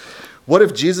What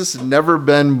if Jesus had never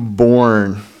been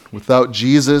born? Without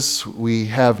Jesus, we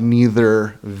have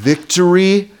neither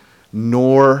victory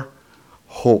nor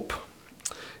hope.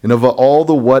 And of all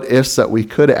the what ifs that we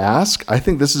could ask, I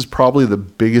think this is probably the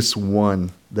biggest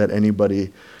one that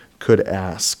anybody could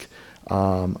ask.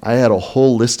 I had a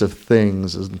whole list of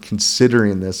things, and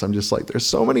considering this, I'm just like, there's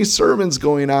so many sermons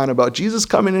going on about Jesus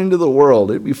coming into the world.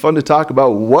 It'd be fun to talk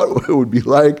about what it would be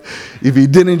like if he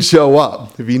didn't show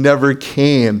up, if he never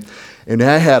came. And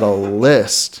I had a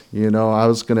list. I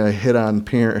was going to hit on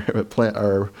Planned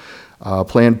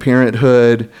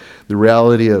Parenthood, the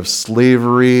reality of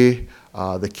slavery,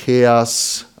 the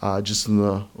chaos just in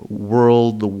the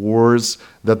world, the wars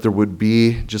that there would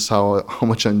be, just how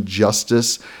much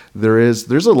injustice there is.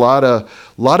 There's a lot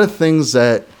of things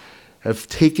that have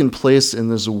taken place in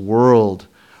this world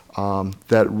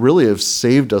that really have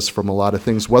saved us from a lot of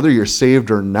things. Whether you're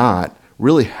saved or not,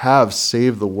 really have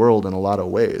saved the world in a lot of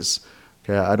ways.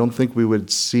 Okay, I don't think we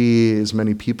would see as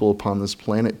many people upon this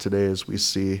planet today as we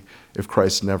see if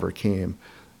Christ never came.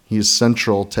 He is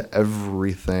central to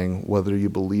everything, whether you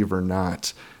believe or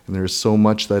not. And there's so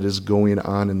much that is going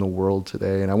on in the world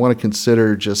today. And I want to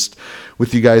consider just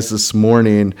with you guys this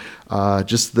morning,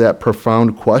 just that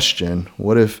profound question.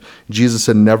 What if Jesus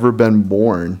had never been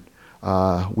born?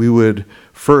 We would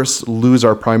first lose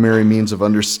our primary means of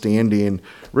understanding.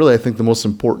 Really, I think the most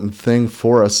important thing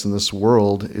for us in this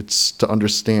world, it's to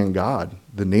understand God,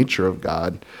 the nature of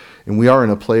God. And we are in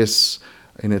a place,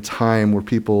 in a time where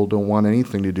people don't want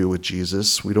anything to do with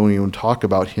Jesus. We don't even talk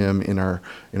about him in our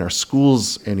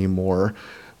schools anymore.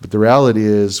 But the reality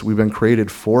is we've been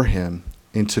created for him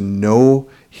and to know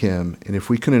him. And if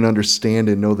we couldn't understand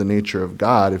and know the nature of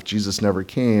God, if Jesus never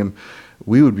came,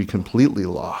 we would be completely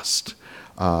lost.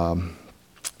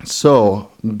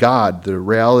 So God, the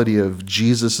reality of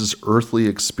Jesus' earthly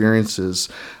experiences,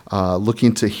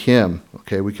 looking to him,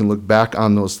 okay, we can look back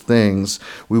on those things.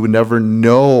 We would never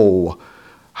know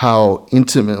how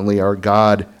intimately our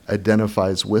God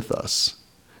identifies with us.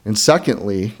 And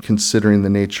secondly, considering the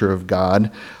nature of God,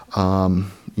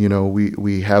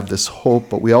 we have this hope,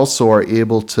 but we also are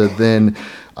able to then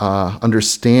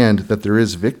understand that there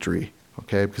is victory,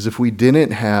 okay? Because if we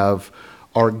didn't have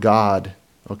our God,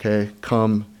 okay,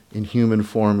 come in human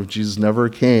form, if Jesus never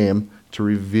came to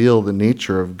reveal the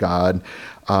nature of God,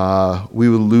 we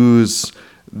would lose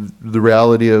the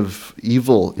reality of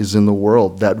evil is in the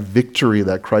world. That victory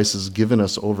that Christ has given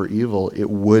us over evil, it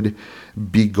would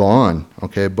be gone,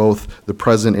 okay, both the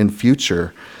present and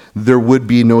future. There would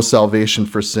be no salvation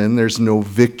for sin. There's no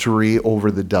victory over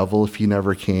the devil if he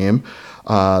never came.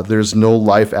 There's no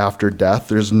life after death.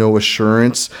 There's no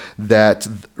assurance that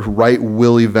right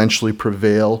will eventually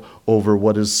prevail over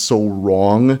what is so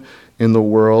wrong in the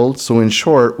world. So in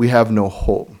short, we have no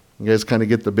hope. You guys kind of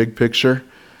get the big picture?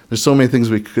 There's so many things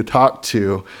we could talk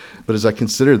to, but as I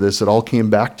consider this, it all came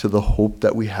back to the hope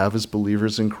that we have as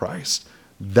believers in Christ.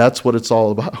 That's what it's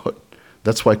all about.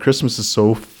 That's why Christmas is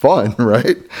so fun,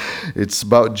 right? It's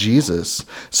about Jesus.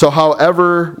 So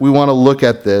however we want to look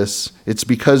at this, it's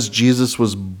because Jesus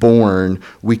was born,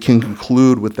 we can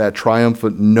conclude with that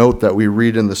triumphant note that we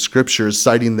read in the scriptures,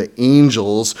 citing the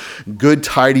angels, good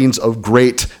tidings of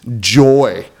great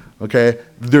joy. Okay,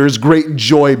 there's great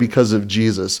joy because of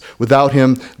Jesus. Without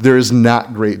him, there is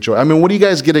not great joy. I mean, what do you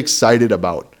guys get excited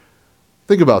about?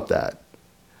 Think about that.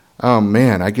 Oh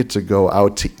man, I get to go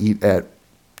out to eat at,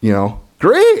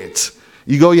 great.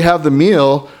 You go, you have the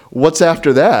meal. What's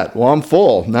after that? Well, I'm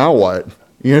full. Now what?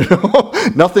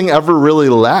 Nothing ever really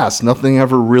lasts. Nothing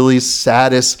ever really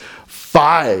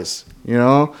satisfies.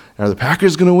 Are the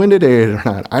Packers going to win today or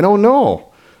not? I don't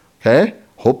know. Okay.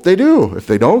 Hope they do. If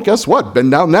they don't, guess what?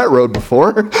 Been down that road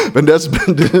before. Been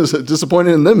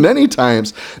disappointed in them many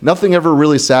times. Nothing ever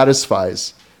really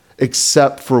satisfies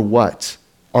except for what?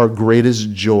 Our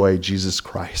greatest joy, Jesus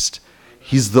Christ.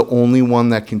 He's the only one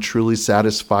that can truly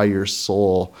satisfy your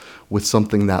soul with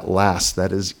something that lasts,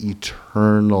 that is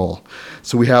eternal.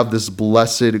 So we have this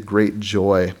blessed great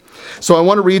joy. So I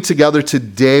want to read together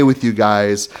today with you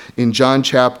guys in John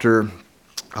chapter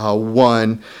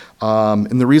 1.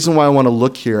 And the reason why I want to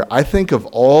look here, I think of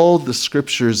all the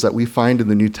scriptures that we find in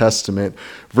the New Testament,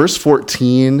 verse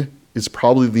 14 is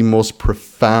probably the most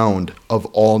profound of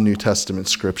all New Testament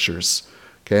scriptures.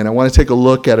 Okay, and I want to take a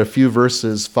look at a few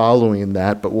verses following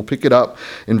that, but we'll pick it up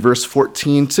in verse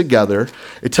 14 together.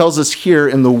 It tells us here,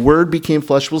 and the Word became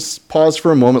flesh. We'll pause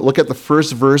for a moment. Look at the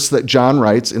first verse that John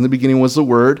writes. In the beginning was the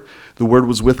Word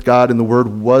was with God, and the Word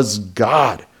was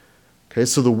God. Okay,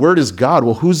 so the Word is God.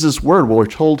 Well, who's this Word? Well, we're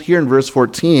told here in verse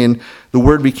 14, the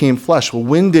Word became flesh. Well,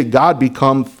 when did God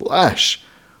become flesh?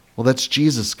 Well, that's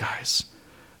Jesus, guys.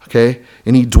 Okay?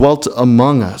 And he dwelt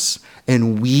among us,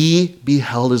 and we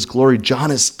beheld his glory.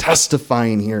 John is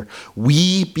testifying here.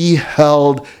 We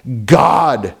beheld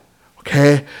God.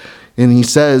 Okay? And he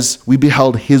says, we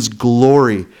beheld his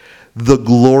glory, the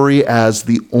glory as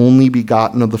the only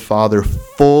begotten of the Father,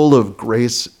 full of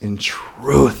grace and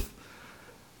truth.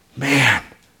 Man,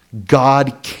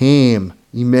 God came.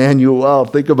 Emmanuel.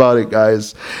 Think about it,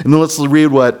 guys. And then let's read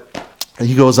what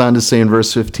he goes on to say in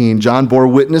verse 15. John bore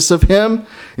witness of him,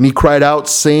 and he cried out,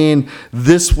 saying,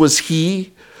 this was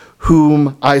he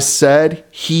whom I said,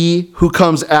 he who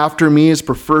comes after me is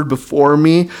preferred before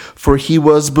me, for he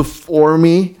was before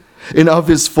me. And of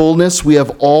his fullness we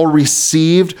have all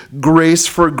received grace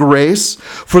for grace.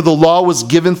 For the law was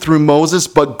given through Moses,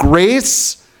 but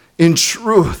grace in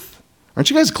truth. Aren't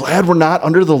you guys glad we're not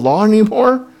under the law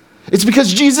anymore? It's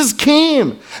because Jesus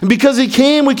came. And because he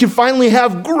came, we can finally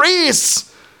have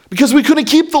grace. Because we couldn't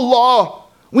keep the law.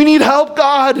 We need help,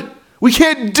 God. We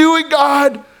can't do it,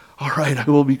 God. All right, I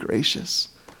will be gracious.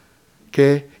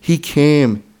 Okay? He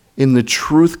came, and the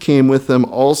truth came with him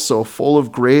also, full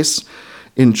of grace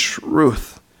and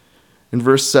truth. In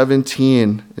verse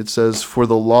 17, it says, for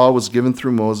the law was given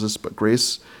through Moses, but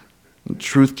grace and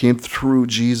truth came through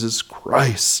Jesus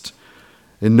Christ.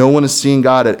 And no one has seen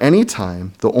God at any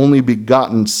time, the only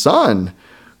begotten Son,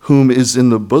 whom is in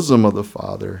the bosom of the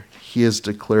Father. He has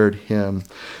declared him.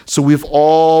 So we've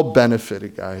all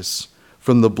benefited, guys,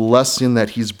 from the blessing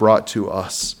that he's brought to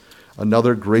us.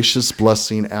 Another gracious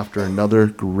blessing after another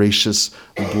gracious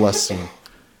blessing.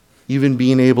 Even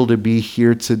being able to be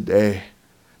here today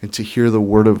and to hear the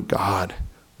word of God.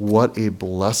 What a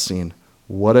blessing.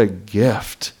 What a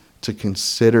gift to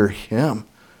consider him.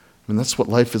 And that's what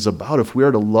life is about. If we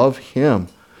are to love him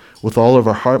with all of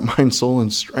our heart, mind, soul,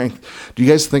 and strength. Do you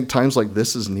guys think times like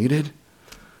this is needed?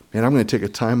 Man, I'm going to take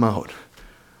a time out.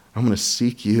 I'm going to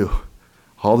seek you.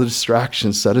 All the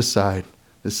distractions set aside.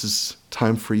 This is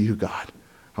time for you, God.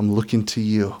 I'm looking to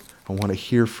you. I want to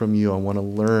hear from you. I want to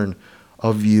learn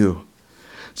of you.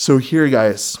 So here,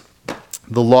 guys,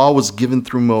 the law was given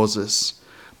through Moses,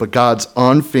 but God's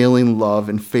unfailing love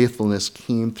and faithfulness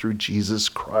came through Jesus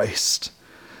Christ.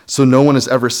 So no one has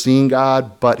ever seen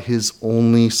God but his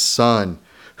only Son,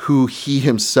 who he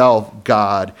himself,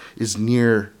 God, is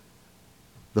near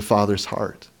the Father's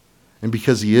heart. And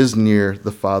because he is near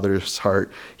the Father's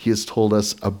heart, he has told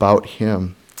us about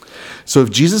him. So if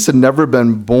Jesus had never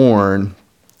been born,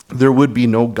 there would be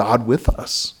no God with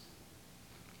us.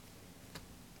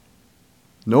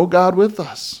 No God with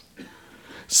us.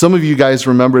 Some of you guys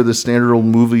remember the standard old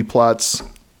movie plots.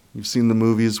 You've seen the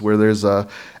movies where there's a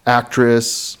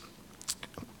actress,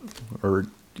 or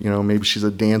maybe she's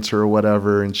a dancer or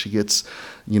whatever, and she gets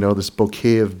this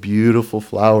bouquet of beautiful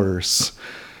flowers.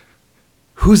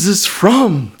 Who's this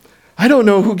from? I don't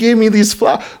know who gave me these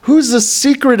flowers. Who's the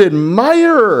secret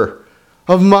admirer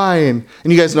of mine?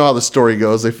 And you guys know how the story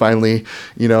goes. They finally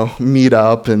meet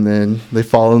up, and then they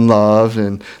fall in love,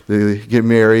 and they get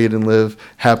married and live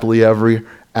happily ever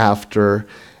after.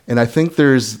 And I think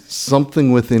there's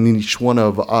something within each one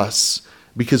of us,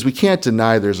 because we can't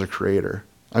deny there's a creator.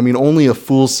 I mean, only a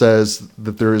fool says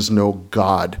that there is no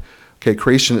God. Okay,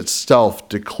 creation itself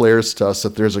declares to us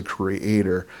that there's a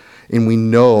creator, and we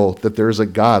know that there's a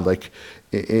God.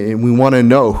 And we want to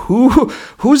know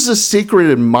who's the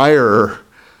secret admirer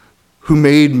who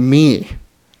made me.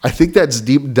 I think that's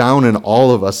deep down in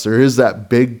all of us. There is that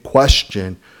big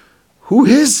question: who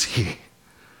is he?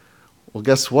 Well,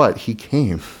 guess what? He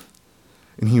came,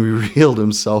 and he revealed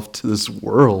himself to this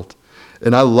world.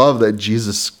 And I love that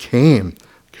Jesus came.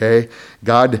 Okay,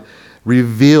 God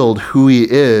revealed who he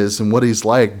is and what he's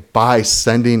like by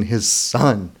sending his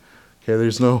Son. Okay,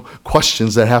 there's no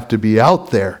questions that have to be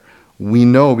out there. We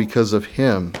know because of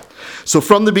him. So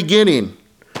from the beginning,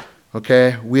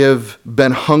 okay, we have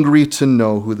been hungry to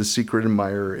know who the secret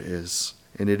admirer is,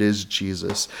 and it is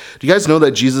Jesus. Do you guys know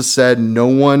that Jesus said, no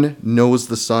one knows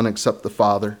the Son except the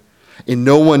Father? And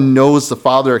no one knows the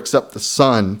Father except the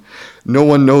Son. No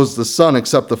one knows the Son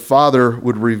except the Father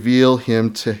would reveal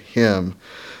him to him.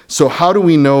 So how do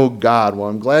we know God? Well,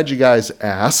 I'm glad you guys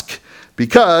ask,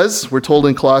 because we're told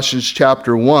in Colossians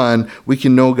chapter 1, we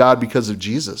can know God because of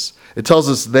Jesus. It tells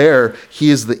us there, he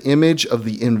is the image of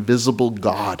the invisible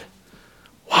God.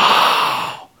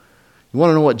 Wow. You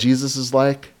want to know what Jesus is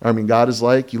like? God is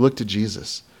like? You look to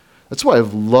Jesus. That's why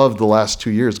I've loved the last 2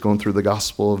 years going through the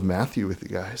Gospel of Matthew with you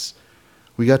guys.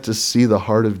 We got to see the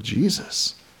heart of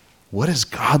Jesus. What is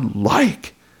God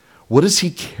like? What does he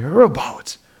care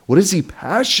about? What is he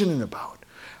passionate about?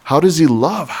 How does he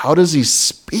love? How does he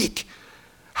speak?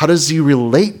 How does he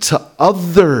relate to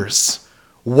others?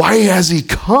 Why has he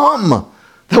come?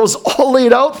 That was all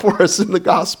laid out for us in the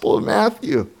Gospel of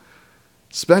Matthew.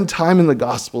 Spend time in the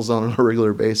Gospels on a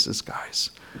regular basis,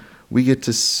 guys. We get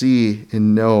to see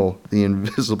and know the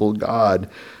invisible God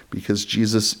because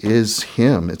Jesus is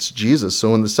him. It's Jesus.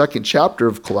 So in the second chapter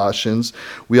of Colossians,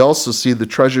 we also see the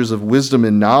treasures of wisdom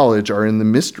and knowledge are in the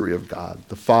mystery of God.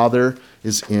 The Father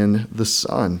is in the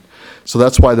Son. So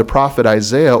that's why the prophet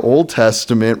Isaiah, Old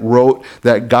Testament, wrote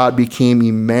that God became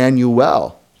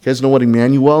Emmanuel. You guys know what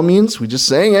Emmanuel means? We just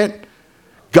sang it.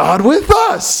 God with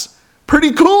us.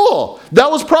 Pretty cool. That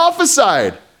was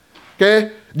prophesied.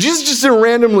 Okay? Jesus just didn't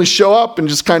randomly show up and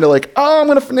just kind of like, oh, I'm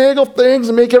going to finagle things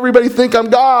and make everybody think I'm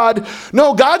God.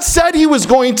 No, God said he was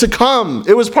going to come.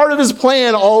 It was part of his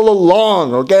plan all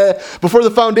along, okay? Before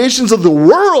the foundations of the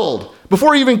world,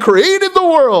 before he even created the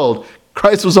world,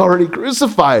 Christ was already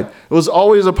crucified. It was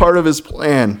always a part of his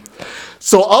plan.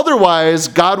 So otherwise,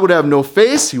 God would have no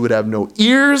face, he would have no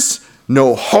ears,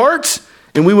 no heart,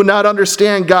 and we would not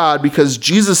understand God because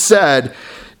Jesus said,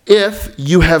 if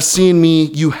you have seen me,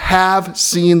 you have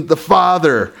seen the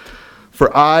Father.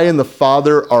 For I and the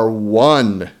Father are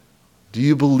one. Do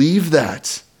you believe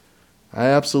that? I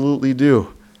absolutely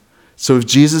do. So if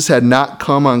Jesus had not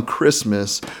come on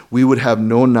Christmas, we would have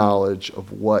no knowledge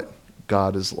of what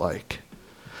God is like.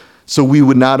 So we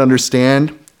would not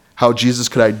understand how Jesus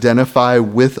could identify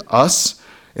with us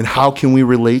and how can we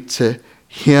relate to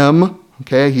him.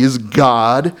 Okay, he is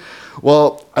God.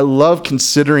 Well, I love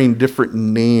considering different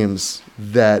names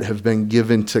that have been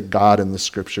given to God in the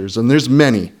scriptures. And there's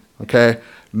many, okay?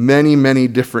 Many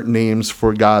different names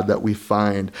for God that we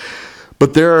find.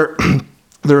 But there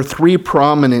are three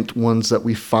prominent ones that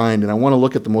we find, and I want to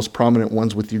look at the most prominent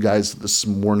ones with you guys this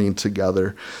morning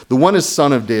together. The one is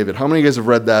Son of David. How many of you guys have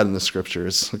read that in the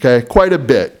scriptures? Okay, quite a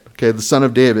bit. Okay, the Son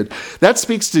of David. That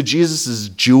speaks to Jesus'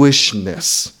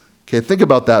 Jewishness. Okay, think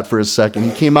about that for a second.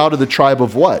 He came out of the tribe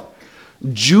of what?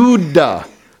 Judah.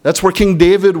 That's where King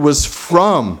David was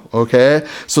from, okay?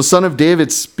 So Son of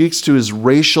David speaks to his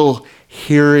racial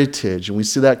heritage, and we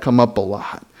see that come up a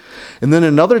lot. And then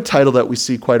another title that we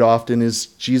see quite often is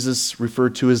Jesus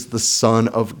referred to as the Son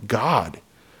of God.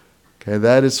 Okay,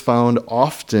 that is found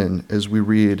often as we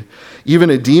read.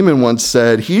 Even a demon once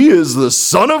said, he is the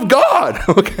Son of God,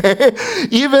 okay?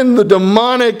 Even the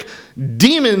demonic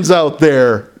demons out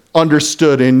there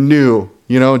understood and knew.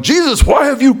 Jesus, why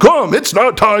have you come? It's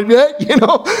not time yet.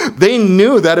 They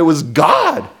knew that it was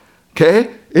God.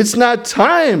 Okay? It's not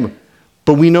time.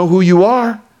 But we know who you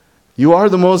are. You are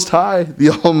the Most High,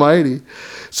 the Almighty.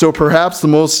 So perhaps the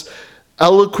most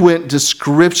eloquent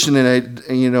description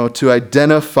to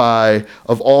identify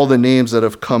of all the names that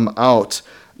have come out,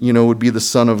 would be the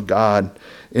Son of God.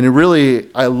 And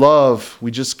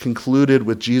we just concluded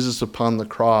with Jesus upon the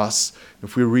cross.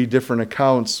 If we read different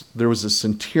accounts, there was a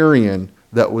centurion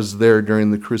that was there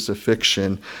during the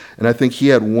crucifixion. And I think he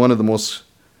had one of the most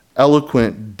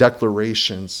eloquent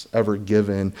declarations ever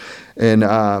given. And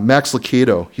Max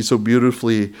Lucado, he so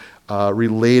beautifully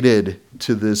related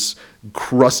to this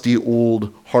crusty,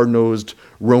 old, hard-nosed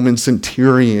Roman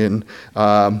centurion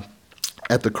at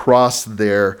the cross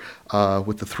there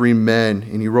with the three men.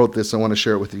 And he wrote this. I want to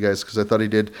share it with you guys because I thought he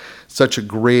did such a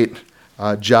great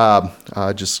job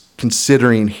just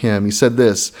considering him. He said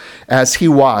this, as he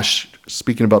washed,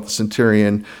 speaking about the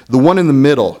centurion, the one in the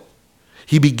middle,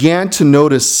 he began to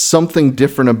notice something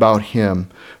different about him.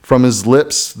 From his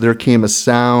lips there came a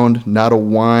sound, not a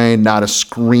whine, not a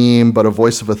scream, but a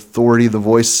voice of authority. The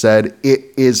voice said, it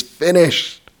is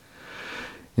finished.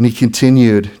 And he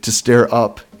continued to stare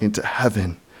up into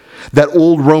heaven. That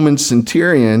old Roman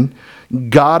centurion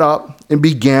got up and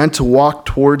began to walk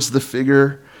towards the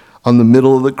figure on the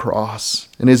middle of the cross.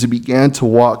 And as he began to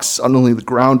walk, suddenly the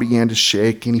ground began to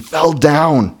shake and he fell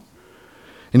down.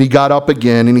 And he got up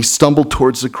again and he stumbled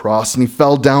towards the cross and he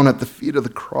fell down at the feet of the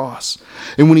cross.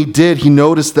 And when he did, he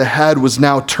noticed the head was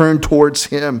now turned towards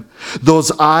him.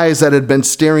 Those eyes that had been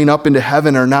staring up into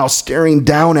heaven are now staring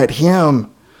down at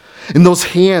him. And those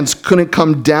hands couldn't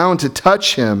come down to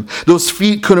touch him. Those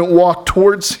feet couldn't walk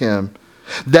towards him.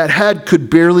 That head could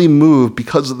barely move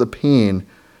because of the pain.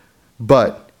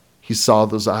 But he saw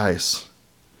those eyes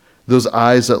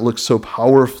that looked so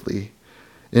powerfully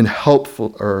and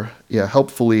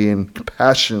helpfully and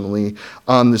compassionately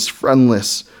on this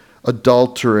friendless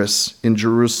adulteress in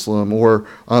Jerusalem, or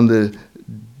on the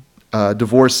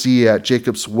divorcee at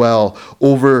Jacob's well,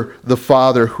 over the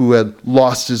father who had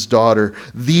lost his daughter.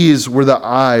 These were the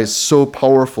eyes so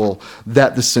powerful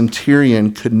that the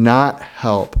centurion could not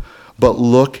help but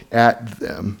look at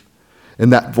them.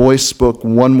 And that voice spoke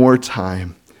one more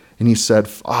time. And he said,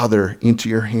 Father, into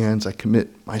your hands I commit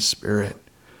my spirit.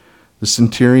 The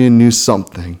centurion knew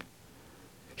something.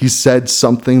 He said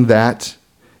something that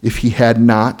if he had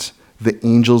not, the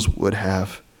angels would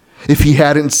have. If he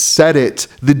hadn't said it,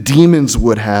 the demons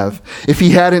would have. If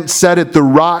he hadn't said it, the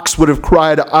rocks would have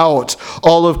cried out.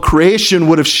 All of creation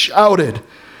would have shouted.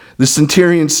 The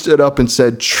centurion stood up and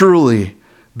said, truly,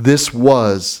 this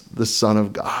was the Son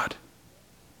of God.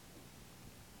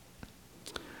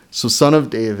 So Son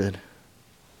of David,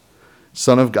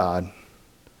 Son of God,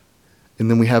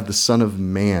 and then we have the Son of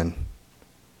Man.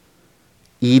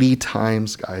 80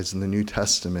 times, guys, in the New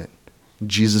Testament,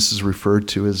 Jesus is referred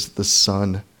to as the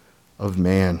Son of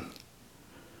Man.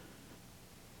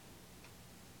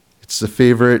 It's his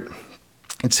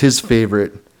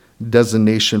favorite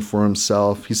designation for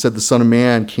himself. He said the Son of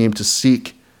Man came to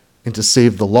seek and to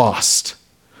save the lost.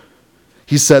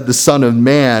 He said the Son of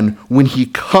Man, when he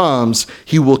comes,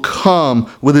 he will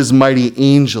come with his mighty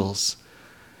angels.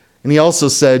 And he also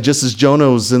said, just as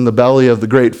Jonah was in the belly of the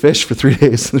great fish for 3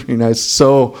 days and 3 nights,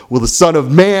 so will the Son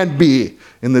of Man be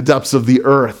in the depths of the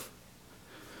earth.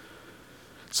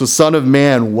 So Son of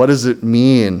Man, what does it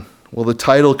mean? Well, the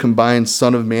title combines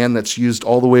Son of Man that's used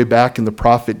all the way back in the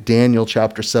prophet Daniel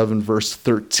chapter 7, verse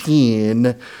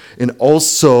 13, and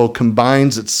also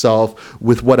combines itself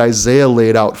with what Isaiah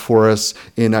laid out for us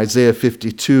in Isaiah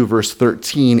 52, verse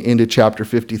 13, into chapter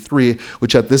 53,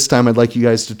 which at this time I'd like you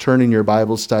guys to turn in your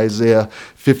Bibles to Isaiah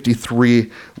 53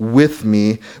 with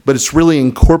me. But it's really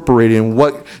incorporating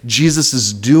what Jesus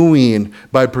is doing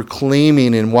by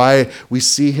proclaiming and why we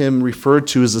see him referred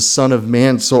to as the Son of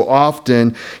Man so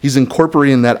often. He's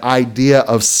incorporating that idea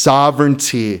of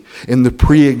sovereignty in the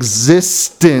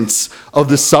pre-existence of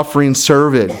the suffering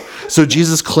servant. So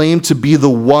Jesus claimed to be the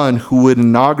one who would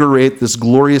inaugurate this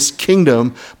glorious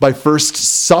kingdom by first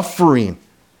suffering.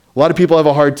 A lot of people have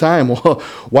a hard time. Well,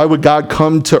 why would God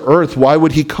come to earth? Why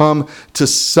would he come to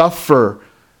suffer?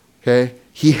 Okay,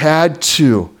 he had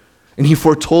to. And he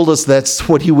foretold us that's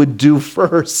what he would do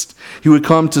first. He would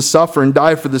come to suffer and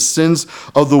die for the sins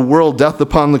of the world, death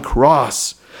upon the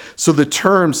cross. So the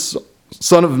terms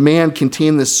Son of Man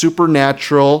contain this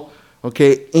supernatural,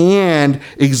 and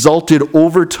exalted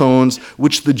overtones,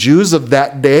 which the Jews of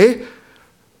that day,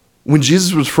 when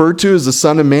Jesus was referred to as the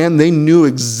Son of Man, they knew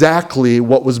exactly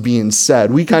what was being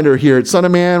said. We kind of hear it, Son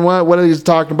of Man, what are he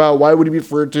talking about? Why would he be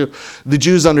referred to? The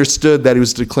Jews understood that he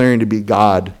was declaring to be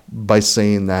God by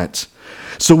saying that.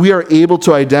 So we are able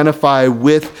to identify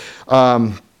with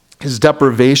his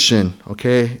deprivation,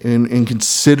 in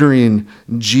considering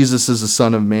Jesus as the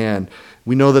Son of Man.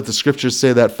 We know that the scriptures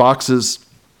say that foxes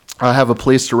have a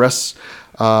place to rest,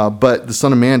 but the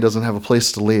Son of Man doesn't have a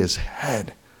place to lay his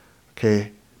head,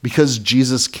 Because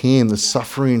Jesus came, the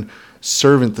suffering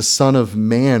servant, the Son of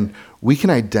Man, we can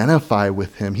identify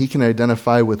with him. He can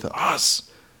identify with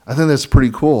us. I think that's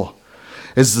pretty cool.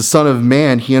 As the Son of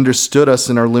Man, he understood us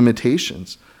in our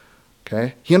limitations,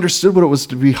 He understood what it was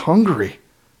to be hungry.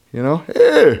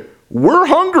 Hey, we're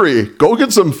hungry. Go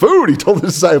get some food, he told the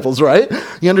disciples, right?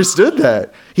 He understood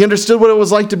that. He understood what it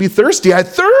was like to be thirsty. I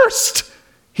thirst,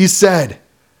 he said.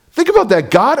 Think about that.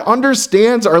 God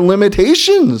understands our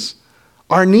limitations,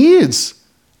 our needs.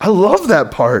 I love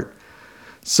that part.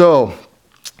 So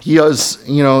he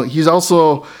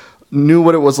also knew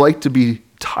what it was like to be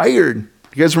tired.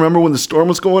 You guys remember when the storm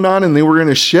was going on and they were in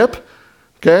a ship?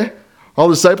 All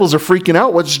the disciples are freaking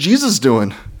out. What's Jesus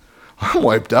doing? I'm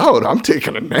wiped out. I'm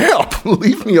taking a nap.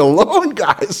 Leave me alone,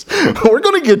 guys. We're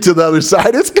going to get to the other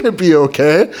side. It's going to be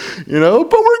okay, but we're going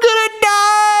to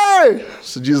die.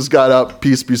 So Jesus got up.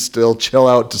 Peace be still. Chill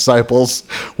out, disciples.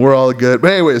 We're all good.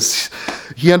 But anyways,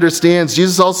 he understands.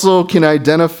 Jesus also can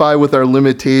identify with our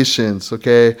limitations,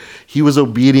 He was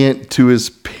obedient to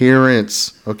his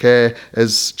parents,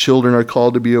 As children are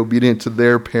called to be obedient to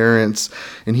their parents.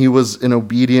 And he was an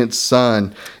obedient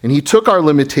son. And he took our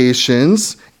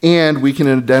limitations, and we can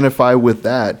identify with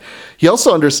that. He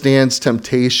also understands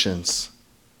temptations.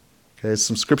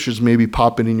 Some scriptures may be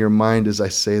popping in your mind as I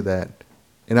say that.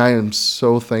 And I am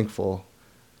so thankful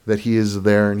that he is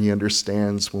there and he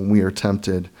understands when we are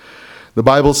tempted. The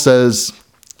Bible says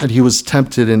that he was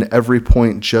tempted in every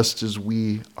point just as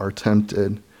we are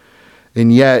tempted.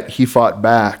 And yet he fought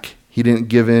back. He didn't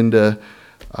give in to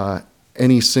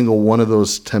any single one of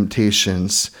those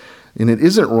temptations. And it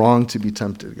isn't wrong to be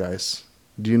tempted, guys.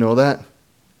 Do you know that?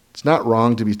 It's not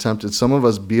wrong to be tempted. Some of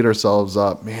us beat ourselves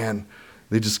up. Man,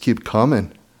 they just keep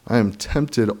coming. I am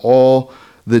tempted all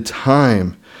the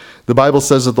time. The Bible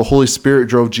says that the Holy Spirit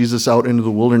drove Jesus out into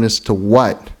the wilderness to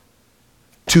what?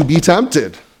 To be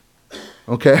tempted.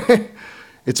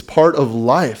 It's part of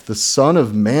life. The Son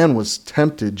of Man was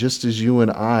tempted just as you and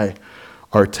I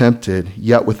are tempted,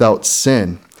 yet without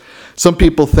sin. Some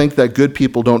people think that good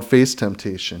people don't face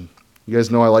temptation. You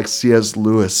guys know I like C.S.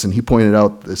 Lewis, and he pointed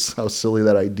out how silly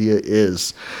that idea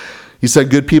is. He said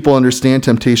good people understand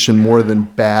temptation more than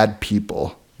bad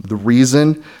people. The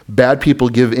reason? Bad people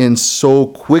give in so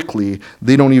quickly,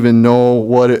 they don't even know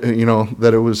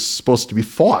that it was supposed to be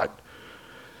fought.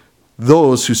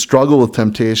 Those who struggle with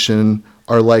temptation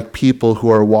are like people who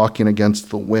are walking against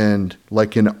the wind,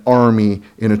 like an army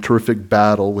in a terrific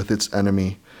battle with its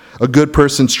enemy. A good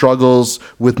person struggles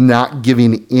with not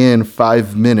giving in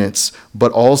 5 minutes,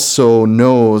 but also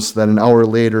knows that an hour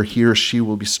later he or she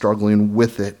will be struggling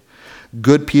with it.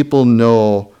 Good people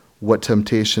know what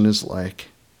temptation is like.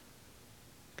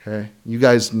 Okay? You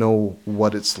guys know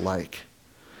what it's like.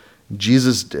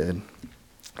 Jesus did.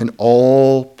 In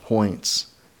all points,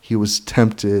 he was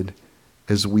tempted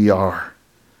as we are.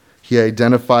 He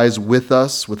identifies with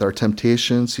us, with our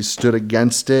temptations. He stood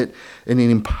against it, and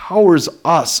he empowers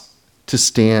us to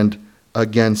stand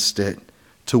against it,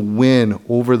 to win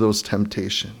over those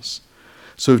temptations.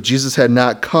 So if Jesus had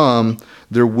not come,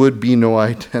 there would be no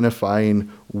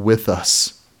identifying with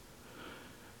us.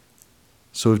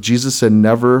 So if Jesus had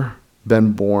never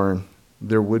been born,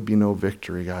 there would be no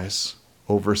victory, guys,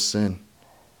 over sin.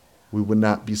 We would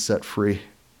not be set free.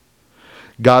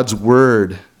 God's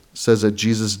word says that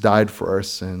Jesus died for our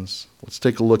sins. Let's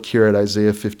take a look here at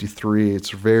Isaiah 53.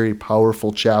 It's a very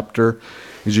powerful chapter.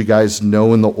 As you guys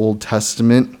know, in the Old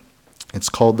Testament, it's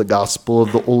called the Gospel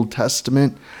of the Old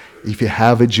Testament. If you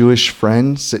have a Jewish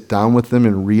friend, sit down with them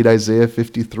and read Isaiah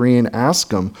 53 and ask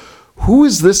them, who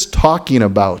is this talking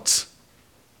about?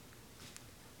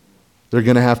 They're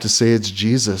going to have to say it's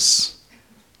Jesus.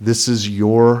 This is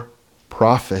your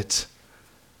prophet.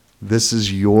 This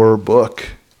is your book.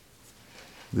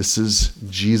 This is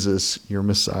Jesus, your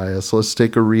Messiah. So let's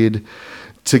take a read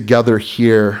together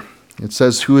here. It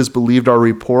says, who has believed our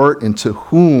report, and to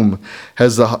whom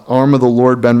has the arm of the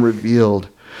Lord been revealed?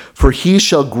 For he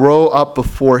shall grow up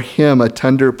before him a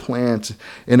tender plant,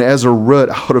 and as a root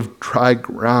out of dry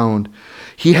ground.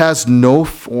 He has no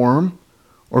form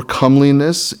or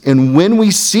comeliness, and when we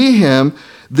see him,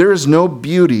 there is no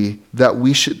beauty that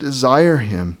we should desire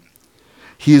him.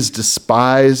 He is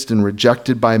despised and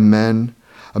rejected by men,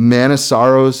 a man of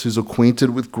sorrows who's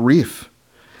acquainted with grief.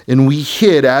 And we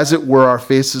hid, as it were, our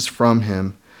faces from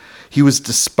him. He was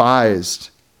despised,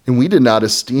 and we did not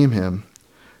esteem him.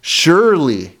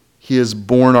 Surely he has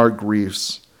borne our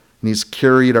griefs, and he's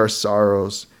carried our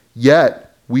sorrows.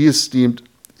 Yet we esteemed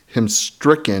him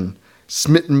stricken,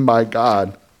 smitten by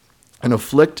God, and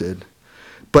afflicted.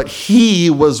 But he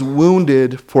was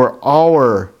wounded for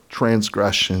our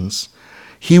transgressions.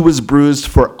 He was bruised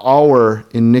for our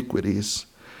iniquities.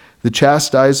 The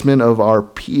chastisement of our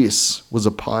peace was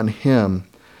upon him,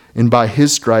 and by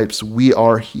his stripes we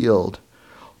are healed.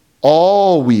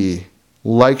 All we,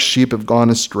 like sheep, have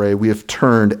gone astray. We have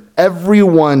turned every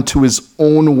one to his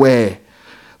own way.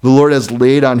 The Lord has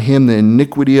laid on him the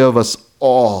iniquity of us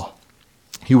all.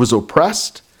 He was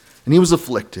oppressed, and he was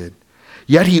afflicted.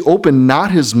 Yet he opened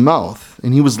not his mouth,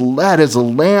 and he was led as a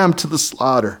lamb to the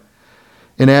slaughter.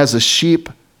 And as a sheep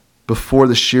before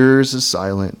the shearers is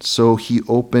silent, so he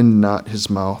opened not his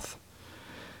mouth.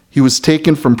 He was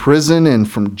taken from prison and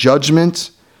from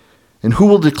judgment. And who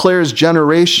will declare his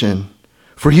generation?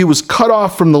 For he was cut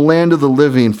off from the land of the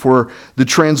living. For the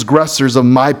transgressors of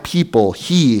my people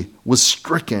he was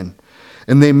stricken.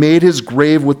 And they made his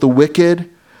grave with the wicked,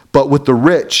 but with the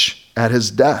rich at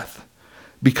his death,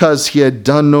 because he had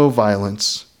done no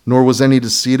violence, nor was any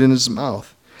deceit in his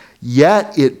mouth.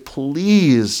 Yet it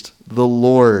pleased the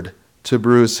Lord to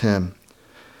bruise him.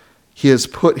 He has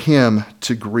put him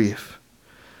to grief.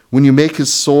 When you make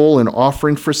his soul an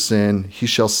offering for sin, he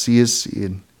shall see his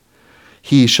seed.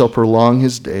 He shall prolong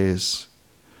his days,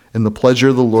 and the pleasure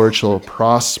of the Lord shall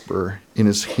prosper in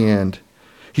his hand.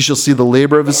 He shall see the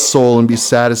labor of his soul and be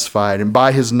satisfied, and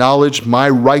by his knowledge my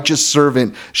righteous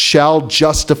servant shall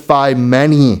justify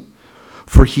many,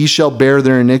 for he shall bear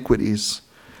their iniquities.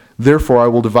 Therefore I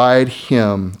will divide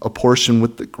him a portion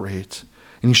with the great,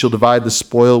 and he shall divide the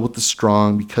spoil with the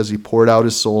strong, because he poured out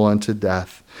his soul unto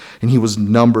death. And he was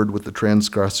numbered with the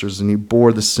transgressors, and he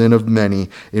bore the sin of many,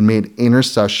 and made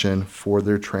intercession for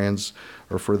the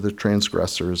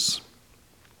transgressors.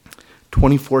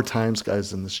 24 times,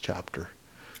 guys, in this chapter.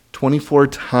 24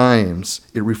 times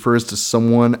it refers to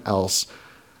someone else,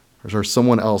 or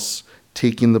someone else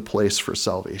taking the place for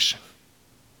salvation.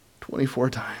 24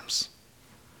 times.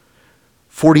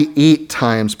 48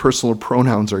 times personal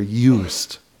pronouns are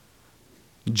used.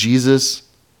 Jesus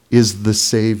is the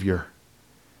Savior.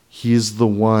 He is the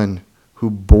one who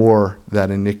bore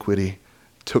that iniquity,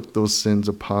 took those sins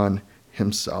upon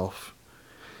himself.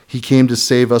 He came to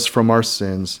save us from our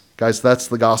sins. Guys, that's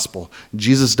the gospel.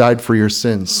 Jesus died for your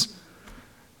sins.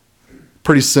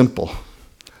 Pretty simple.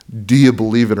 Do you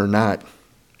believe it or not?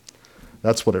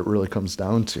 That's what it really comes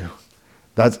down to.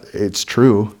 It's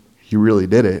true. He really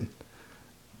did it.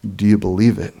 Do you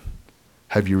believe it?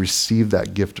 Have you received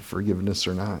that gift of forgiveness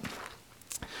or not?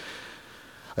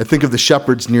 I think of the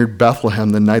shepherds near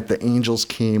Bethlehem the night the angels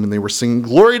came and they were singing,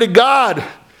 "Glory to God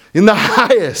in the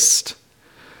highest."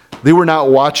 They were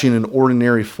not watching an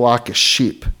ordinary flock of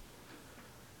sheep.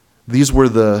 These were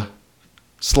the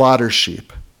slaughter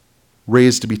sheep,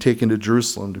 raised to be taken to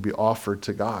Jerusalem to be offered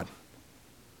to God.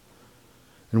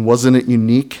 And wasn't it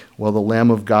unique? While the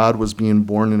Lamb of God was being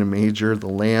born in a manger, the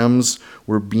lambs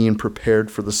were being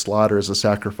prepared for the slaughter as a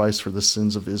sacrifice for the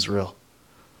sins of Israel.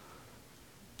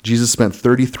 Jesus spent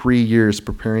 33 years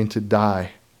preparing to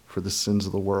die for the sins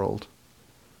of the world.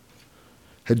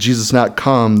 Had Jesus not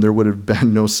come, there would have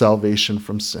been no salvation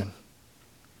from sin.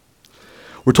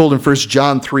 We're told in 1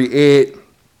 John 3:8,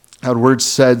 how the word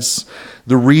says,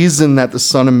 the reason that the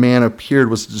Son of Man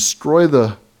appeared was to destroy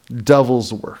the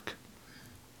devil's work.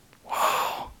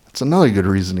 Wow, that's another good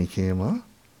reason he came, huh?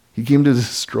 He came to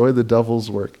destroy the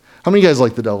devil's work. How many of you guys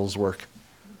like the devil's work?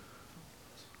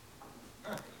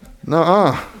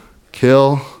 Nuh-uh.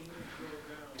 Kill,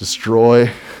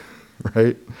 destroy,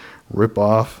 right? Rip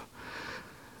off.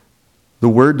 The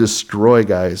word destroy,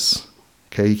 guys,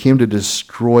 okay, he came to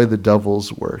destroy the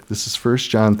devil's work. This is 1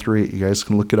 John 3. You guys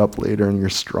can look it up later in your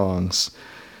Strongs.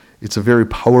 It's a very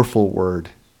powerful word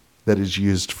that is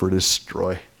used for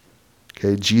destroy.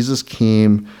 Okay, Jesus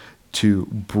came to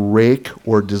break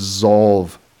or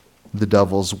dissolve the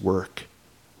devil's work.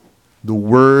 The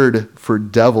word for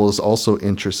devil is also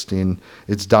interesting.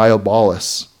 It's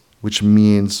diabolos, which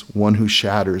means one who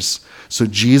shatters. So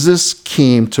Jesus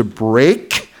came to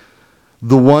break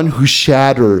the one who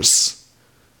shatters.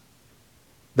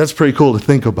 That's pretty cool to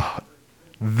think about.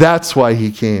 That's why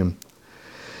he came.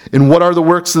 And what are the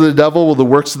works of the devil? Well, the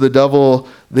works of the devil,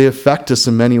 they affect us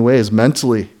in many ways.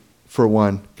 Mentally, for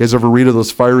one. You guys ever read of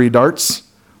those fiery darts?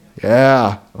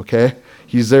 Yeah, okay.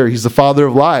 He's there. He's the father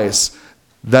of lies.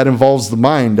 That involves the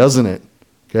mind, doesn't it?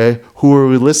 Okay. Who are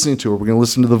we listening to? Are we going to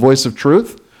listen to the voice of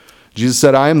truth? Jesus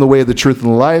said, I am the way, the truth,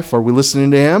 and the life. Are we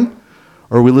listening to him?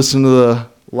 Or are we listening to the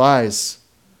lies?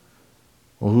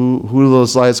 Well, who do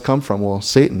those lies come from? Well,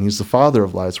 Satan. He's the father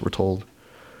of lies, we're told.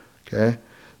 Okay.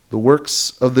 The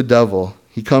works of the devil.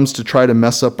 He comes to try to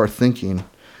mess up our thinking.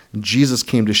 And Jesus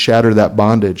came to shatter that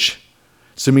bondage.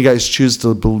 Some of you guys choose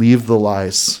to believe the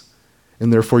lies,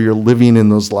 and therefore you're living in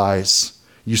those lies.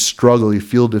 You struggle, you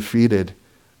feel defeated.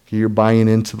 You're buying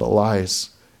into the lies.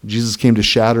 Jesus came to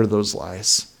shatter those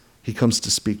lies. He comes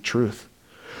to speak truth.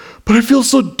 But I feel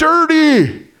so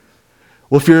dirty.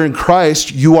 Well, if you're in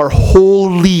Christ, you are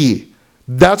holy.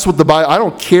 That's what the Bible, I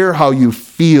don't care how you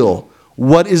feel.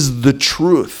 What is the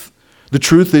truth? The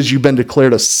truth is you've been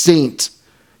declared a saint.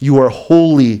 You are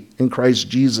holy in Christ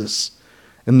Jesus.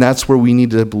 And that's where we need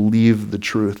to believe the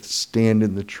truth, stand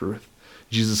in the truth.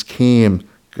 Jesus came,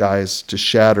 guys, to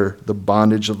shatter the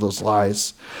bondage of those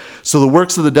lies. So the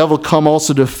works of the devil come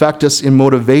also to affect us in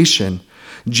motivation.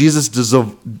 Jesus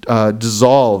dissolved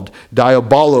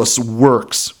diabolos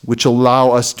works, which allow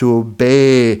us to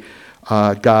obey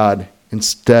God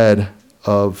instead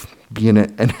of being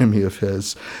an enemy of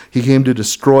his. He came to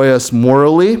destroy us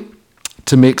morally,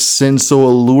 to make sin so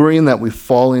alluring that we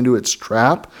fall into its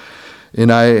trap.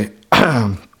 And I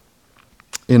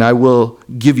will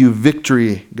give you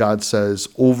victory, God says,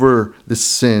 over the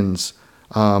sins,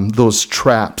 those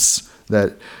traps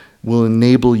that will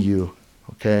enable you,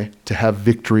 okay, to have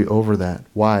victory over that.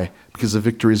 Why? Because the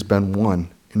victory has been won.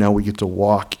 And now we get to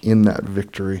walk in that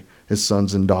victory as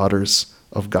sons and daughters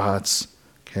of God's.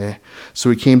 Okay?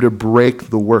 So he came to break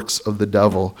the works of the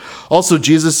devil. Also,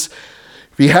 Jesus,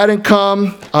 if he hadn't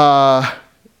come,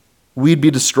 we'd be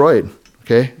destroyed.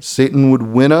 Okay? Satan would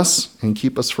win us and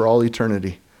keep us for all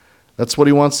eternity. That's what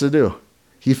he wants to do.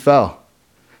 He fell.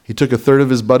 He took a third of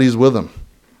his buddies with him.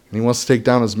 And he wants to take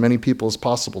down as many people as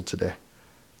possible today.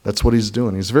 That's what he's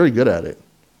doing. He's very good at it.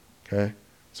 Okay?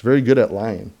 He's very good at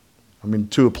lying. I mean,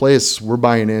 to a place we're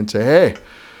buying into, hey,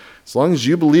 as long as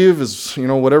you believe is,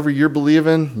 whatever you're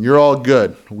believing, you're all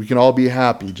good. We can all be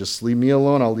happy. Just leave me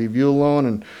alone. I'll leave you alone.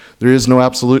 And there is no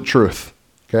absolute truth.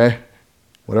 Okay?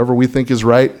 Whatever we think is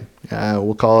right,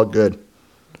 we'll call it good.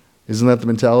 Isn't that the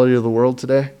mentality of the world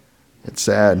today? It's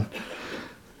sad.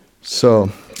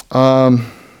 So, the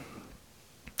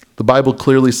Bible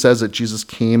clearly says that Jesus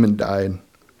came and died.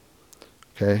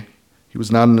 Okay? He was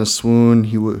not in a swoon.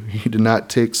 He did not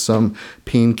take some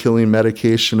pain-killing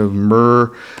medication of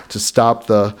myrrh to stop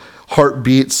the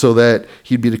heartbeat so that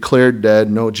he'd be declared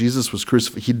dead. No, Jesus was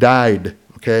crucified. He died,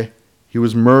 okay? He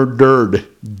was murdered,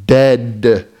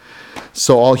 dead.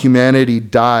 So all humanity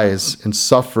dies and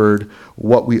suffered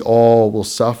what we all will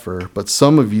suffer. But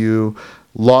some of you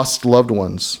lost loved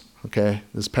ones, okay,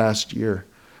 this past year.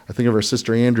 I think of our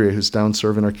sister Andrea, who's down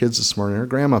serving our kids this morning. Her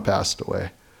grandma passed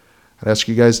away. I'd ask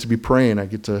you guys to be praying. I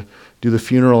get to do the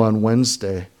funeral on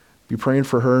Wednesday. Be praying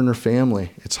for her and her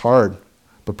family. It's hard,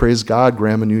 but praise God,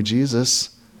 Grandma knew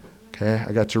Jesus. Okay,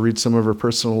 I got to read some of her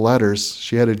personal letters.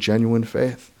 She had a genuine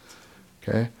faith.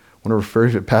 Okay, one of her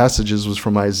favorite passages was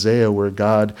from Isaiah, where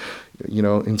God,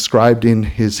 inscribed in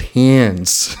his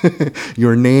hands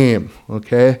your name.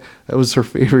 Okay, that was her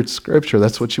favorite scripture.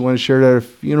 That's what she wanted to share at her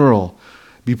funeral.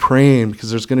 Be praying,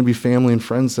 because there's going to be family and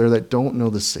friends there that don't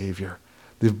know the Savior.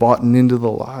 They've bought into the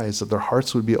lies, that their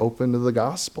hearts would be open to the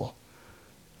gospel.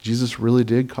 Jesus really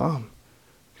did come.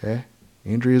 Okay?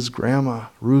 Andrea's grandma,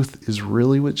 Ruth, is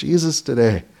really with Jesus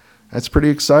today. That's pretty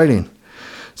exciting.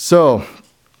 So,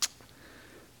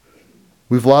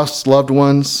 we've lost loved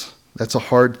ones. That's a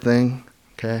hard thing.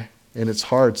 Okay? And it's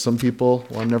hard. Some people,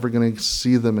 I'm never going to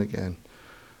see them again.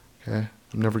 Okay?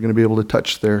 I'm never going to be able to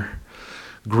touch their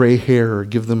gray hair or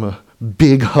give them a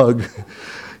big hug,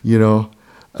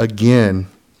 again.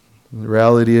 The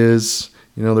reality is,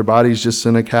 their body's just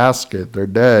in a casket. They're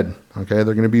dead. Okay,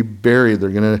 they're going to be buried. They're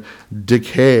going to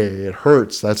decay. It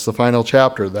hurts. That's the final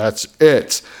chapter. That's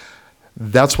it.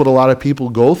 That's what a lot of people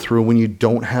go through when you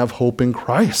don't have hope in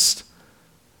Christ.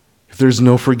 If there's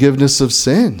no forgiveness of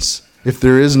sins, if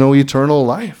there is no eternal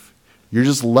life, you're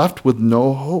just left with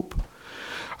no hope.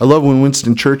 I love when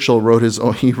Winston Churchill wrote his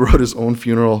own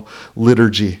funeral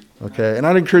liturgy. Okay, and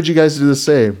I'd encourage you guys to do the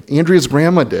same. Andrea's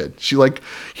grandma did. She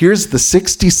here's the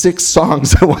 66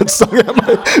 songs I once sung at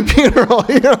my funeral,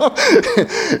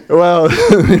 Well,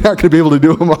 you're not going to be able to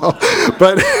do them all.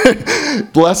 But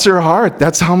bless her heart,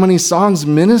 that's how many songs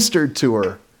ministered to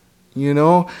her,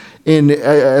 And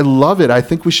I love it. I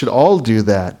think we should all do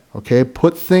that, okay?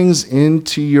 Put things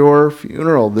into your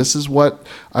funeral. This is what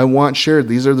I want shared.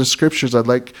 These are the scriptures I'd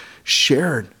like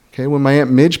shared. Okay, when my Aunt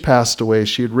Midge passed away,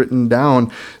 she had written down,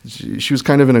 she was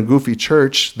kind of in a goofy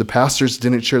church. The pastors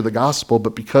didn't share the gospel,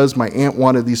 but because my aunt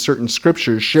wanted these certain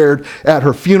scriptures shared at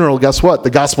her funeral, guess what? The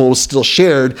gospel was still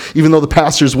shared, even though the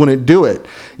pastors wouldn't do it.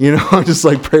 Just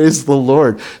praise the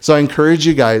Lord. So I encourage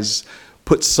you guys,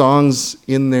 put songs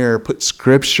in there, put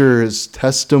scriptures,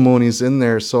 testimonies in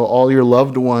there, so all your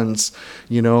loved ones,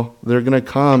 they're going to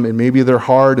come, and maybe they're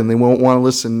hard and they won't want to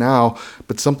listen now,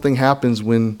 but something happens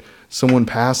when someone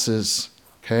passes,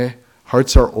 okay?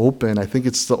 Hearts are open. I think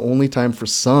it's the only time for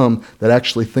some that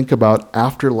actually think about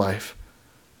afterlife,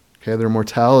 okay? Their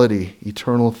mortality,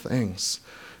 eternal things.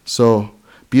 So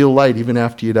be a light even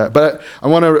after you die. But I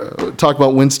want to talk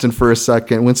about Winston for a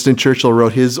second. Winston Churchill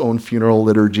wrote his own funeral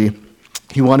liturgy.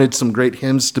 He wanted some great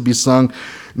hymns to be sung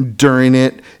during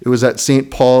it. It was at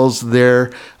St. Paul's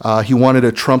there. He wanted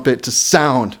a trumpet to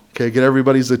sound, okay, get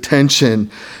everybody's attention.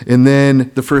 And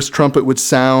then the first trumpet would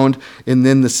sound, and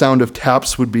then the sound of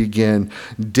taps would begin.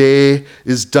 Day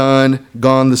is done,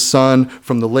 gone the sun,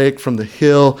 from the lake, from the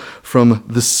hill, from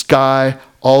the sky,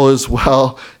 all is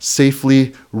well,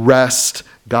 safely rest.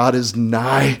 God is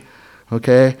nigh.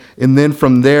 Okay? And then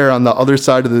from there, on the other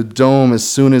side of the dome, as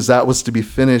soon as that was to be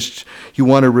finished, he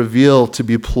wanted reveal to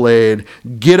be played.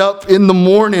 Get up in the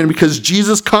morning, because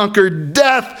Jesus conquered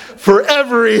death for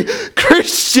every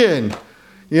Christian.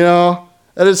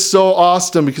 That is so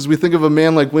awesome, because we think of a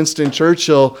man like Winston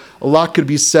Churchill, a lot could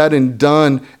be said and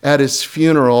done at his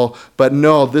funeral, but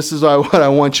no, this is what I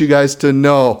want you guys to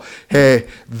know. Hey,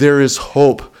 there is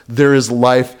hope. There is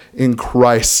life in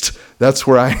Christ. That's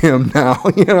where I am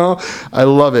now, I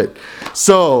love it.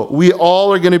 So we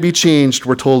all are going to be changed,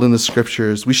 we're told in the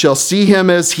scriptures. We shall see him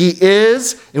as he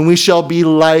is, and we shall be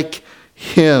like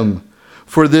him.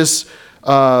 For this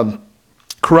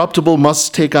corruptible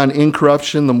must take on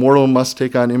incorruption, the mortal must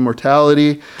take on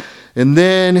immortality, and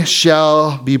then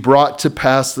shall be brought to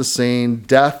pass the saying,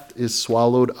 death is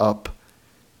swallowed up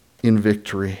in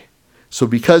victory. So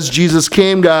because Jesus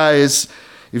came, guys,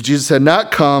 if Jesus had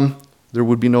not come, there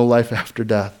would be no life after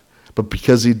death. But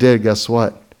because he did, guess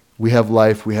what? We have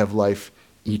life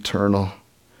eternal.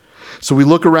 So we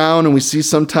look around and we see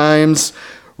sometimes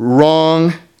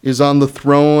wrong is on the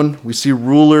throne. We see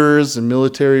rulers and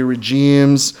military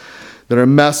regimes that are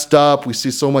messed up. We see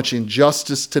so much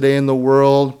injustice today in the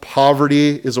world.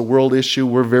 Poverty is a world issue.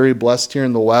 We're very blessed here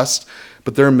in the West,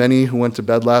 but there are many who went to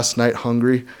bed last night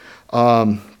hungry.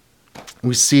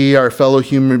 We see our fellow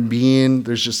human being,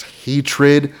 there's just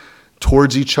hatred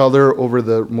towards each other over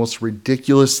the most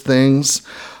ridiculous things.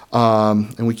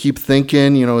 And we keep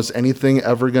thinking, is anything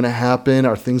ever going to happen?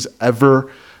 Are things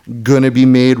ever going to be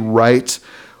made right?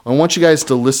 I want you guys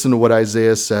to listen to what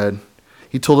Isaiah said.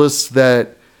 He told us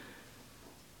that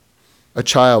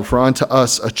for unto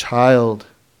us a child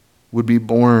would be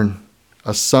born,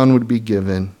 a son would be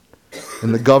given,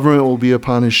 and the government will be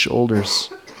upon his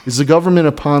shoulders. Is the government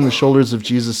upon the shoulders of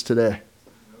Jesus today?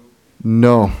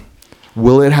 No.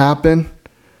 Will it happen?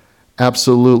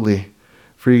 Absolutely.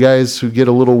 For you guys who get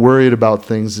a little worried about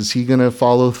things, is he going to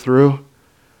follow through?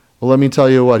 Well, let me tell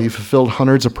you what. He fulfilled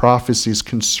hundreds of prophecies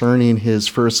concerning his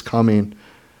first coming.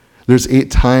 There's 8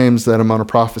 times that amount of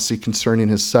prophecy concerning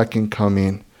his second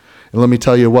coming. And let me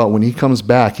tell you what. When he comes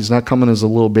back, he's not coming as a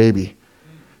little baby.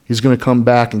 He's going to come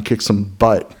back and kick some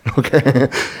butt, okay?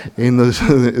 And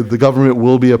the government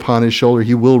will be upon his shoulder.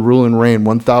 He will rule and reign.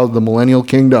 The millennial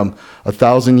kingdom,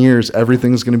 1,000 years,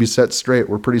 everything's going to be set straight.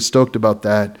 We're pretty stoked about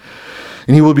that.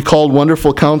 And he will be called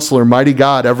Wonderful Counselor, Mighty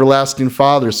God, Everlasting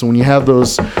Father. So when you have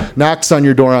those knocks on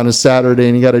your door on a Saturday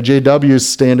and you got a JW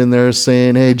standing there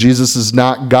saying, hey, Jesus is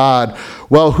not God.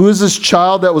 Well, who is this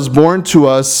child that was born to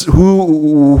us?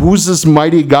 Who's this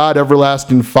mighty God,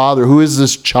 Everlasting Father? Who is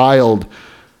this child?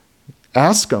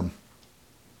 Ask them.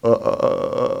 They're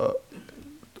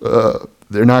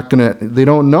not going to, they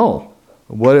don't know.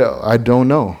 I don't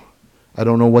know. I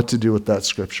don't know what to do with that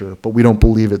scripture, but we don't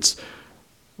believe it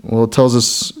tells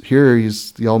us here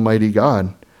he's the Almighty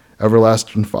God,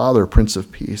 Everlasting Father, Prince of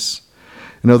Peace.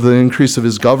 And of the increase of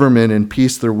his government and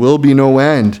peace there will be no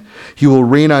end. He will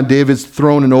reign on David's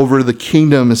throne and over the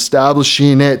kingdom,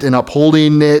 establishing it and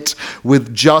upholding it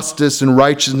with justice and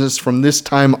righteousness from this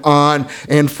time on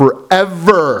and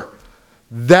forever.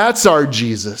 That's our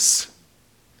Jesus.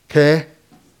 Okay?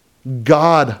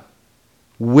 God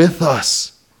with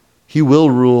us. He will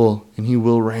rule and he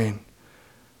will reign.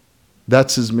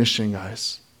 That's his mission,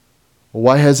 guys. Well,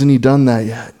 why hasn't he done that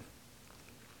yet?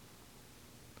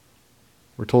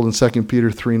 We're told in 2 Peter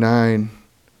 3:9,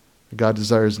 that God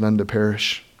desires none to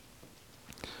perish.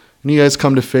 Any of you guys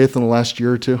come to faith in the last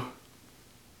year or two?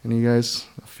 Any of you guys?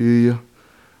 A few of you?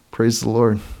 Praise the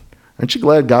Lord. Aren't you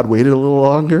glad God waited a little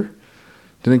longer?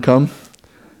 Didn't come?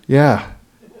 Yeah.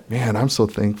 Man, I'm so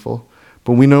thankful.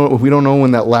 But we don't know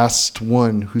when that last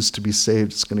one who's to be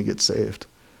saved is going to get saved.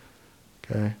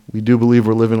 Okay? We do believe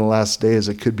we're living the last days.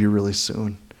 It could be really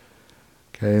soon.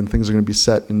 Okay? And things are going to be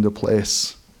set into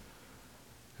place.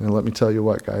 And let me tell you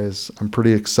what, guys, I'm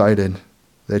pretty excited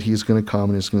that he's going to come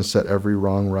and he's going to set every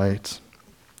wrong right.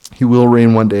 He will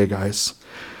reign one day, guys.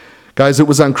 Guys, it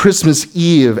was on Christmas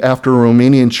Eve after a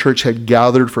Romanian church had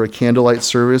gathered for a candlelight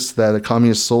service that a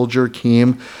communist soldier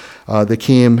came. They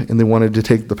came and they wanted to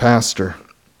take the pastor.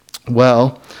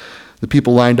 Well, the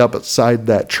people lined up outside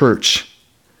that church,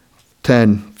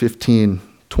 10, 15,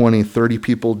 20, 30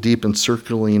 people deep and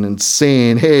circling and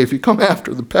saying, hey, if you come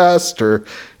after the pastor,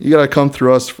 you got to come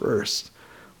through us first.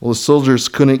 Well, the soldiers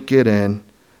couldn't get in.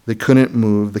 They couldn't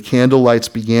move. The candle lights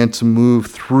began to move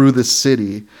through the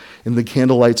city, and the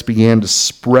candle lights began to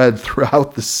spread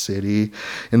throughout the city,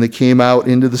 and they came out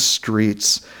into the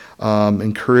streets,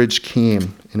 and courage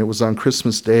came. And it was on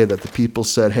Christmas Day that the people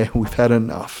said, hey, we've had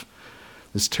enough.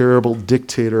 This terrible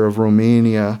dictator of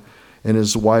Romania and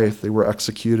his wife, they were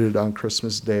executed on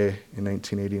Christmas Day in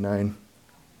 1989.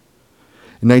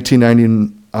 In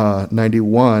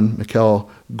 1991, Mikhail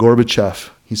Gorbachev,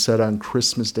 he said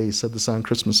this on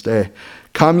Christmas Day,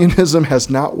 communism has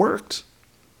not worked.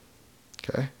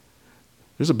 Okay?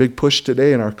 There's a big push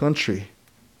today in our country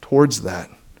towards that.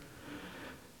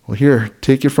 Well, here,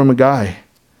 take it from a guy,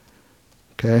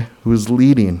 okay, who is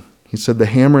leading. He said the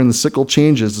hammer and the sickle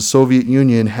changes. The Soviet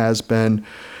Union has been,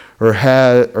 or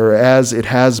as it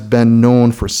has been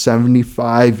known for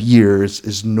 75 years,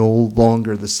 is no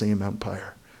longer the same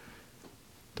empire.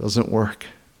 Doesn't work.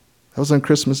 That was on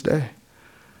Christmas Day.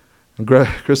 On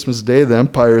Christmas Day, the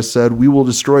empire said, we will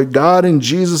destroy God and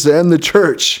Jesus and the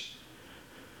church.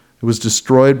 It was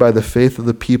destroyed by the faith of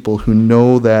the people who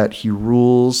know that he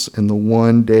rules and the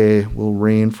one day will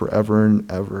reign forever and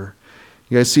ever.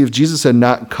 You guys see, if Jesus had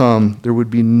not come, there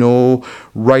would be no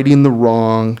righting the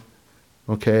wrong,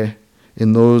 okay,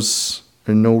 and no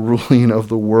ruling of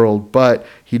the world. But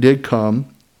he did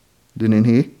come, didn't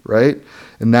he? Right?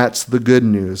 And that's the good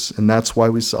news. And that's why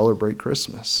we celebrate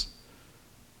Christmas.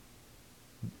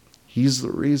 He's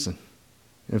the reason.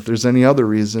 And if there's any other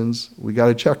reasons, we got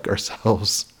to check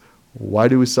ourselves. Why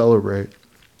do we celebrate?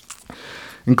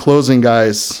 In closing,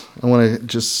 guys, I want to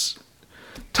just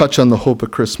touch on the hope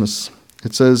of Christmas.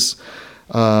 It says,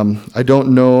 I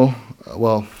don't know,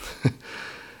 well,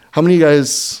 How many of you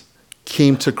guys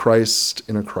came to Christ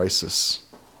in a crisis?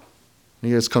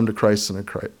 You guys come to Christ in a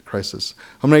crisis.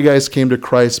 How many guys came to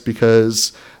Christ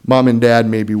because mom and dad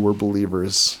maybe were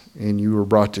believers and you were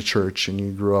brought to church and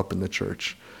you grew up in the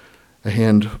church? A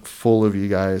handful of you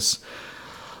guys.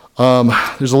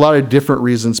 There's a lot of different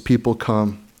reasons people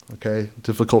come, okay?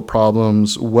 Difficult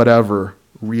problems, whatever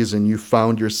reason you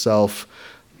found yourself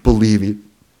believing,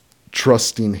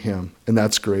 trusting him, and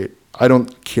that's great. I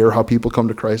don't care how people come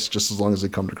to Christ, just as long as they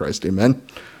come to Christ, amen?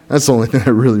 That's the only thing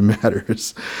that really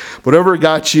matters. Whatever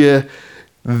got you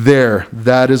there,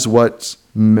 that is what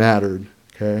mattered,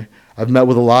 okay? I've met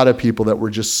with a lot of people that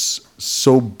were just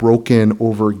so broken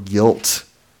over guilt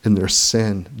in their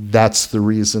sin. That's the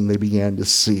reason they began to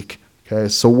seek, okay?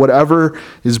 So whatever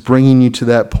is bringing you to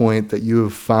that point that you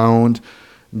have found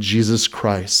Jesus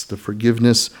Christ, the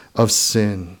forgiveness of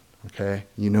sin, okay?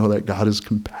 You know that God is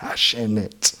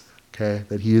compassionate, okay?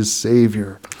 That he is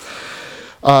Savior.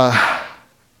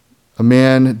 A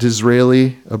man,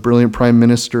 Disraeli, a brilliant prime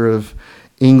minister of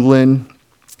England,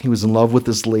 he was in love with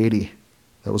this lady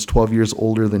that was 12 years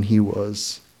older than he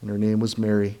was, and her name was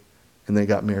Mary, and they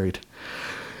got married.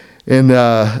 And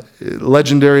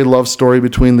legendary love story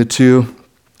between the two.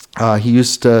 He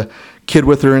used to kid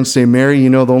with her and say, Mary, you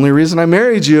know, the only reason I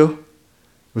married you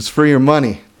was for your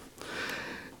money.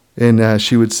 And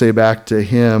she would say back to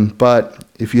him, but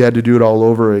if you had to do it all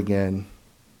over again,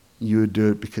 you would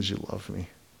do it because you love me.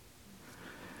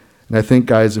 And I think,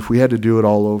 guys, if we had to do it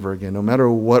all over again, no matter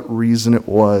what reason it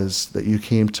was that you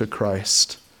came to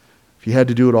Christ, if you had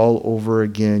to do it all over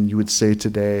again, you would say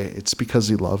today, it's because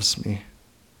he loves me.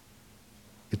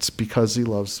 It's because he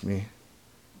loves me.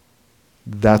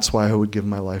 That's why I would give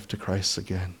my life to Christ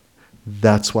again.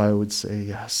 That's why I would say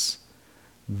yes.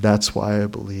 That's why I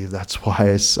believe. That's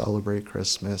why I celebrate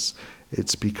Christmas.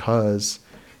 It's because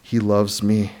he loves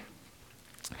me.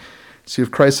 See, if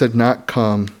Christ had not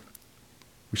come,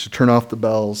 we should turn off the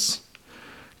bells,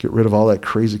 get rid of all that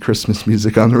crazy Christmas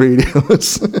music on the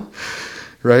radios,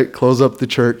 right? Close up the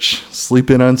church, sleep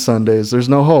in on Sundays. There's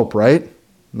no hope, right?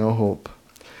 No hope.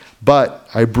 But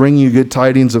I bring you good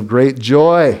tidings of great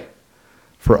joy,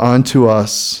 for unto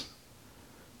us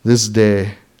this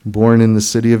day, born in the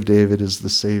city of David, is the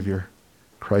Savior,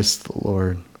 Christ the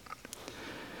Lord.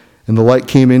 And the light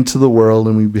came into the world,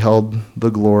 and we beheld the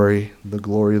glory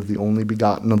of the only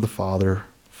begotten of the Father,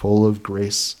 full of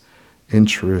grace and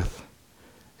truth.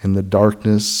 And the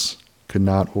darkness could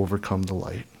not overcome the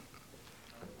light.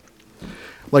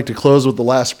 I'd like to close with the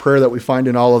last prayer that we find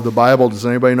in all of the Bible. Does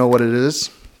anybody know what it is?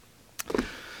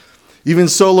 Even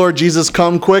so, Lord Jesus,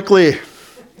 come quickly.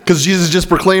 Because Jesus just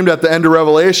proclaimed at the end of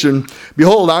Revelation,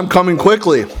 behold, I'm coming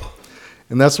quickly.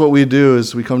 And that's what we do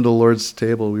is we come to the Lord's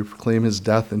table. We proclaim his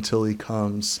death until he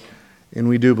comes. And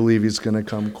we do believe he's going to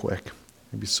come quick.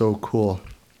 It'd be so cool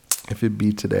if it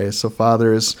be today. So,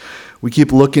 Father, as we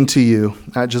keep looking to you,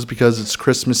 not just because it's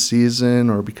Christmas season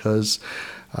or because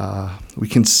we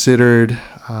considered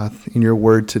in your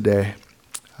word today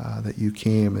that you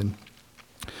came and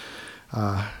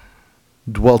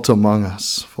dwelt among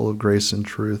us, full of grace and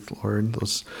truth, Lord.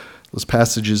 Those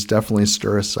passages definitely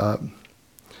stir us up.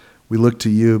 We look to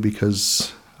you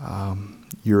because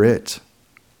you're it,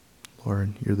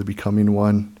 Lord. You're the becoming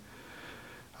one.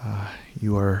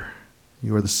 You are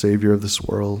the Savior of this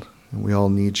world, and we all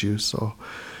need you. So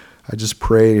I just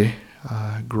pray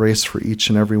grace for each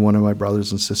and every one of my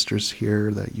brothers and sisters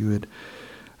here, that you would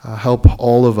help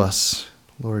all of us,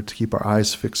 Lord, to keep our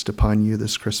eyes fixed upon you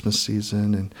this Christmas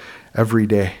season and every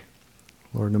day,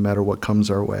 Lord, no matter what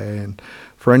comes our way. And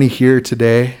for any here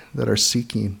today that are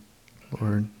seeking,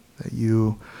 Lord, that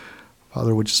you,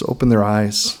 Father, would just open their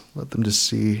eyes, let them just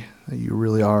see that you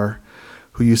really are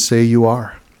who you say you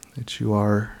are, that you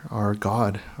are our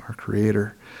God, our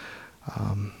Creator,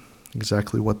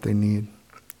 exactly what they need.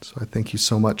 So I thank you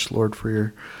so much, Lord,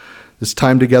 for this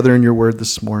time together in your word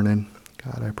this morning.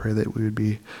 God, I pray that we would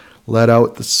be led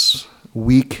out this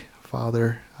week,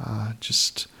 Father,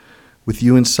 just with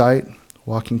you in sight,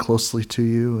 walking closely to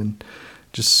you, and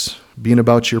just being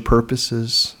about your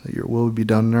purposes, that your will would be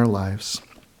done in our lives.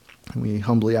 And we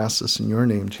humbly ask this in your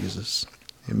name, Jesus.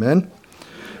 Amen.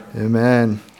 Amen.